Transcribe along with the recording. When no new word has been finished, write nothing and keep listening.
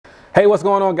Hey, what's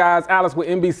going on, guys? Alex with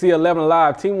NBC 11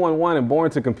 Live, Team 1-1 and Born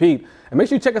to Compete. And make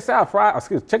sure you check us out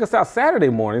check us out Saturday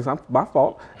mornings. My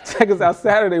fault. Check us out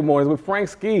Saturday mornings with Frank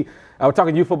Ski. We're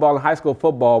talking youth football and high school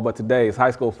football, but today it's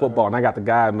high school football, and I got the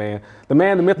guy, man. The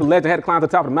man, the myth, the legend, had to climb to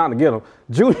the top of the mountain to get him.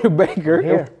 Junior Baker.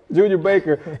 Yeah. Junior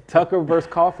Baker, Tucker versus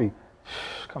Coffee.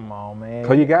 Come on, man.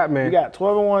 Who you got, man? You got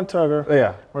 12-1 Tucker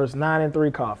Yeah. versus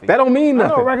 9-3 Coffee. That don't mean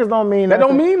nothing. I know records don't mean That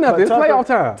nothing. don't mean nothing. But It's playoff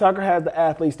time. Tucker has the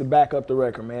athletes to back up the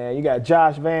record, man. You got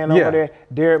Josh Van over there,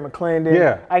 Derek McClendon.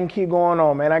 Yeah. I can keep going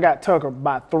on, man. I got Tucker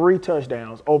by 3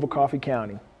 touchdowns over Coffee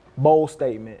County. Bold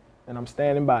statement, and I'm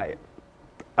standing by it.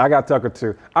 I got Tucker,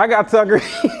 too. I got Tucker.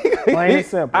 Plain and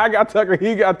simple. I got Tucker.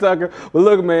 He got Tucker. But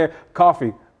look, man,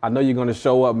 Coffee, I know you're going to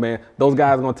show up, man. Those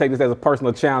guys are going to take this as a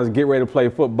personal challenge, get ready to play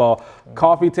football.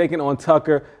 Coffee taking on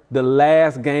Tucker, the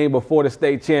last game before the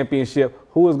state championship.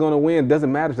 Who is going to win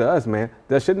doesn't matter to us, man.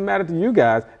 That shouldn't matter to you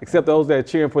guys, except those that are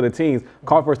cheering for the teams.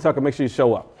 Coffee versus Tucker, make sure you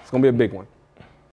show up. It's going to be a big one.